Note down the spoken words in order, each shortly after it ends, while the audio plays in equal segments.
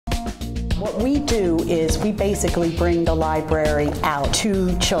What we do is we basically bring the library out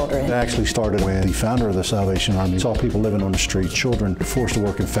to children. It actually started when the founder of the Salvation Army saw people living on the street, children forced to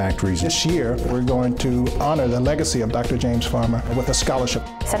work in factories. This year, we're going to honor the legacy of Dr. James Farmer with a scholarship.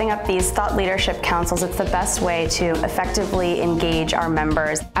 Setting up these thought leadership councils, it's the best way to effectively engage our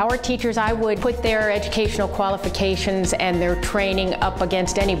members. Our teachers, I would put their educational qualifications and their training up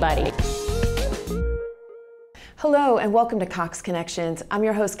against anybody. Hello and welcome to Cox Connections. I'm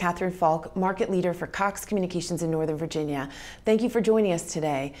your host, Catherine Falk, market leader for Cox Communications in Northern Virginia. Thank you for joining us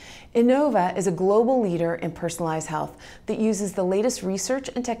today. Inova is a global leader in personalized health that uses the latest research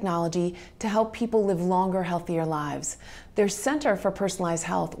and technology to help people live longer, healthier lives. Their Center for Personalized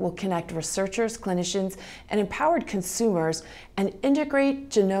Health will connect researchers, clinicians, and empowered consumers and integrate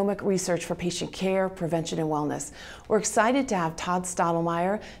genomic research for patient care, prevention, and wellness. We're excited to have Todd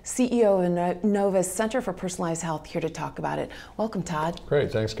Stottlemyre, CEO of Inova's Center for Personalized Health, here to talk about it. Welcome, Todd.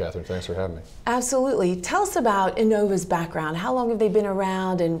 Great, thanks, Catherine. Thanks for having me. Absolutely. Tell us about Inova's background. How long have they been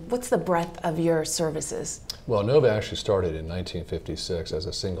around, and what's the breadth of your services? Well, Inova actually started in 1956 as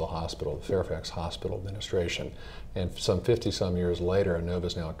a single hospital, the Fairfax Hospital Administration. And some 50-some years later, Inova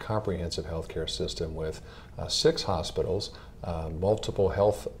is now a comprehensive healthcare system with 6 hospitals, multiple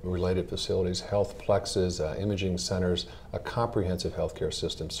health-related facilities, health plexes, imaging centers, a comprehensive healthcare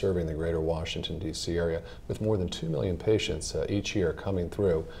system serving the greater Washington, D.C. area with more than 2 million patients each year coming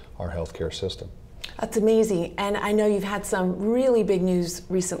through our healthcare system. That's amazing, and I know you've had some really big news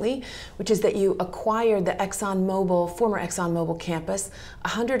recently, which is that you acquired the former ExxonMobil campus,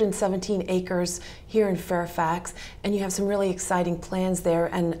 117 acres here in Fairfax, and you have some really exciting plans there,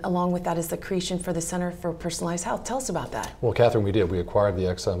 and along with that is the creation for the Center for Personalized Health. Tell us about that. Well, Catherine, we did. We acquired the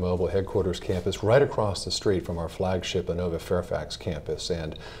ExxonMobil headquarters campus right across the street from our flagship Inova Fairfax campus,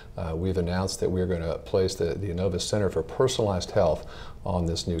 and we've announced that we're going to place the Inova Center for Personalized Health on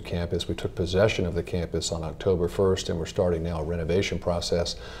this new campus. We took possession of the campus on October 1st, and we're starting now a renovation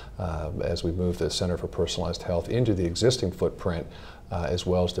process as we move the Center for Personalized Health into the existing footprint, as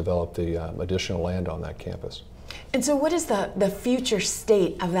well as develop the additional land on that campus. And so what does the future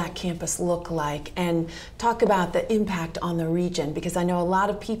state of that campus look like? And talk about the impact on the region, because I know a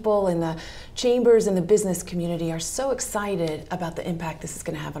lot of people in the chambers and the business community are so excited about the impact this is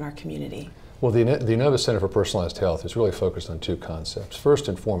going to have on our community. Well, the Inova Center for Personalized Health is really focused on 2 concepts. First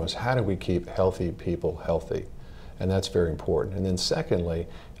and foremost, how do we keep healthy people healthy? And that's very important. And then secondly,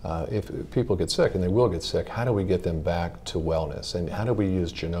 if people get sick, and they will get sick, how do we get them back to wellness? And how do we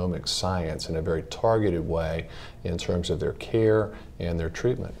use genomic science in a very targeted way in terms of their care and their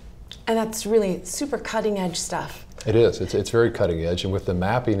treatment? And that's really super cutting edge stuff. It is. It's very cutting edge, and with the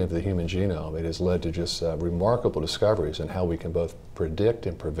mapping of the human genome, it has led to just remarkable discoveries in how we can both predict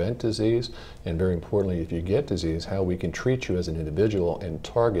and prevent disease, and very importantly, if you get disease, how we can treat you as an individual and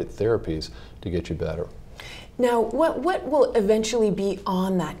target therapies to get you better. Now, what will eventually be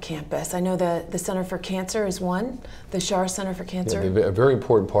on that campus? I know the Center for Cancer is one, the Schar Center for Cancer. Yeah, a very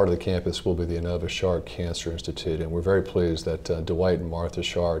important part of the campus will be the Inova Schar Cancer Institute, and we're very pleased that Dwight and Martha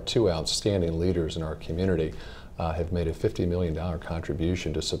Schar, 2 outstanding leaders in our community, have made a $50 million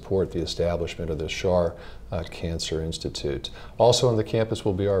contribution to support the establishment of the Schar Cancer Institute. Also on the campus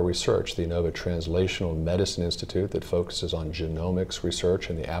will be our research, the Inova Translational Medicine Institute, that focuses on genomics research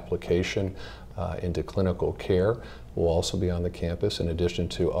and the application into clinical care, will also be on the campus in addition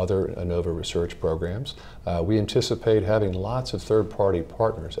to other Inova research programs. We anticipate having lots of third-party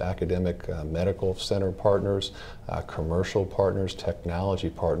partners, academic medical center partners, commercial partners,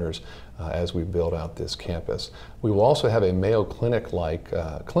 technology partners, as we build out this campus. We will also have a Mayo Clinic-like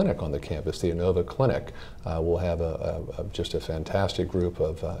clinic on the campus, the Inova Clinic. We'll have just a fantastic group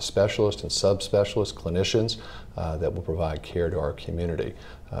of specialists and subspecialist clinicians that will provide care to our community.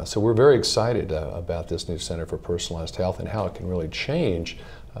 So we're very excited about this new Center for Personalized Health and how it can really change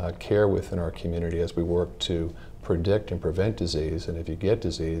care within our community as we work to predict and prevent disease, and if you get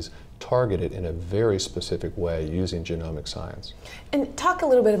disease, target it in a very specific way using genomic science. And talk a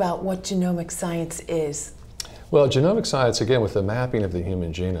little bit about what genomic science is. Well, genomic science, again, with the mapping of the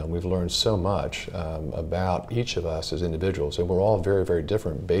human genome, we've learned so much about each of us as individuals, and we're all very, very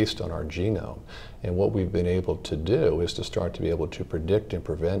different based on our genome. And what we've been able to do is to start to be able to predict and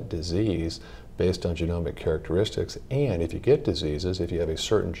prevent disease based on genomic characteristics, and if you get diseases, if you have a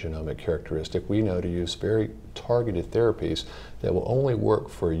certain genomic characteristic, we know to use very targeted therapies that will only work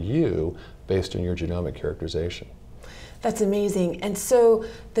for you based on your genomic characterization. That's amazing. And so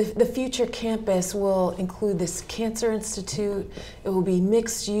the future campus will include this Cancer Institute. It will be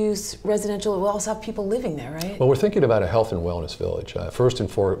mixed use, residential. It will also have people living there, right? Well, we're thinking about a health and wellness village. First and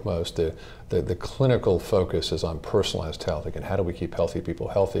foremost, the clinical focus is on personalized health. Again, how do we keep healthy people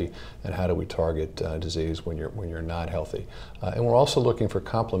healthy, and how do we target disease when you're not healthy? And we're also looking for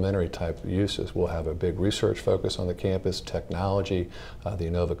complementary type uses. We'll have a big research focus on the campus, technology, the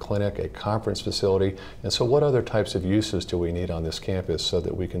Inova clinic, a conference facility, and so what other types of uses do we need on this campus so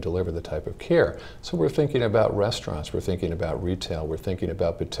that we can deliver the type of care? So we're thinking about restaurants, we're thinking about retail, we're thinking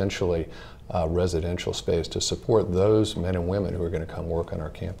about potentially residential space to support those men and women who are going to come work on our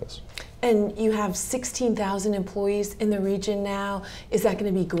campus. And you have 16,000 employees in the region now. Is that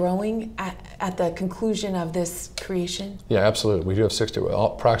going to be growing at the conclusion of this creation? Yeah, absolutely. We do have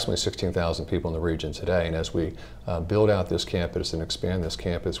approximately 16,000 people in the region today, and as we build out this campus and expand this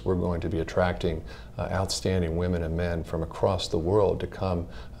campus, we're going to be attracting outstanding women and men from across the world to come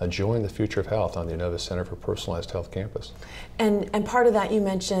join the Future of Health on the Inova Center for Personalized Health campus. And part of that, you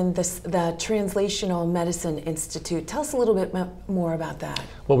mentioned the Translational Medicine Institute. Tell us a little bit more about that.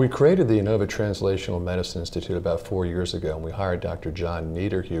 Well, we created the Inova Translational Medicine Institute about 4 years ago, and we hired Dr. John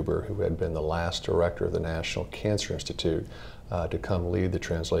Niederhuber, who had been the last director of the National Cancer Institute, to come lead the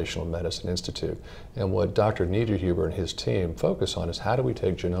Translational Medicine Institute. And what Dr. Niederhuber and his team focus on is how do we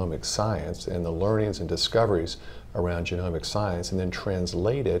take genomic science and the learnings and discoveries around genomic science and then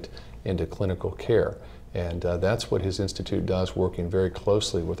translate it into clinical care. And that's what his institute does, working very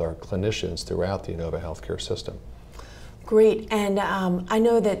closely with our clinicians throughout the Inova healthcare system. Great, and I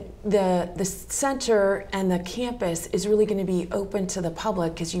know that the center and the campus is really going to be open to the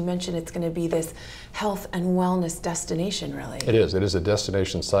public, because you mentioned it's going to be this health and wellness destination, really. It is a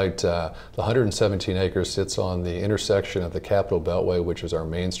destination site. The 117 acres sits on the intersection of the Capitol Beltway, which is our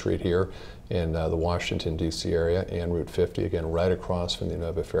main street here in the Washington, D.C. area, and Route 50, again, right across from the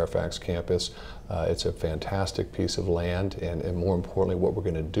Inova Fairfax campus. It's a fantastic piece of land, and more importantly, what we're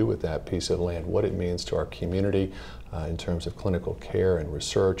going to do with that piece of land, what it means to our community in terms of clinical care and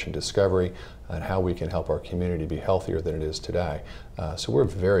research and discovery, and how we can help our community be healthier than it is today. So we're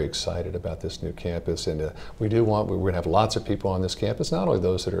very excited about this new campus, and we're going to have lots of people on this campus, not only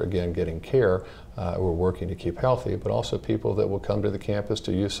those that are, again, getting care, who are working to keep healthy, but also people that will come to the campus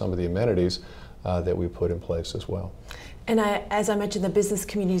to use some of the amenities that we put in place as well. And as I mentioned, the business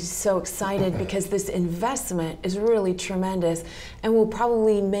community is so excited because this investment is really tremendous and will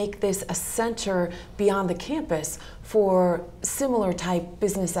probably make this a center beyond the campus for similar type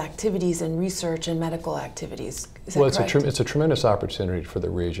business activities and research and medical activities. Is that correct? It's a tremendous opportunity for the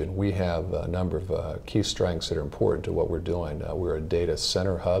region. We have a number of key strengths that are important to what we're doing. We're a data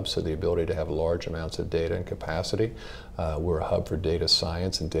center hub, so the ability to have large amounts of data and capacity. We're a hub for data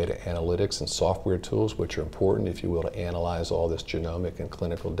science and data analytics and software tools, which are important, if you will, to analyze all this genomic and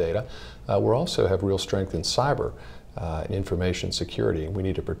clinical data. We also have real strength in cyber and information security, and we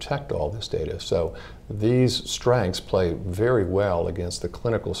need to protect all this data. So these strengths play very well against the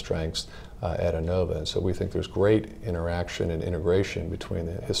clinical strengths at Inova, and so we think there's great interaction and integration between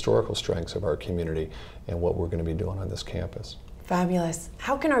the historical strengths of our community and what we're going to be doing on this campus. Fabulous.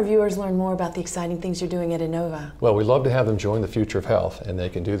 How can our viewers learn more about the exciting things you're doing at Inova? Well, we'd love to have them join the Future of Health, and they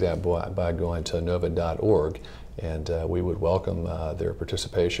can do that by going to inova.org, and we would welcome their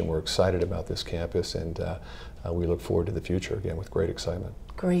participation. We're excited about this campus, and we look forward to the future, again, with great excitement.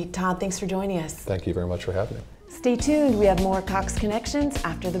 Great. Todd, thanks for joining us. Thank you very much for having me. Stay tuned. We have more Cox Connections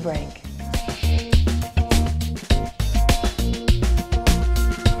after the break.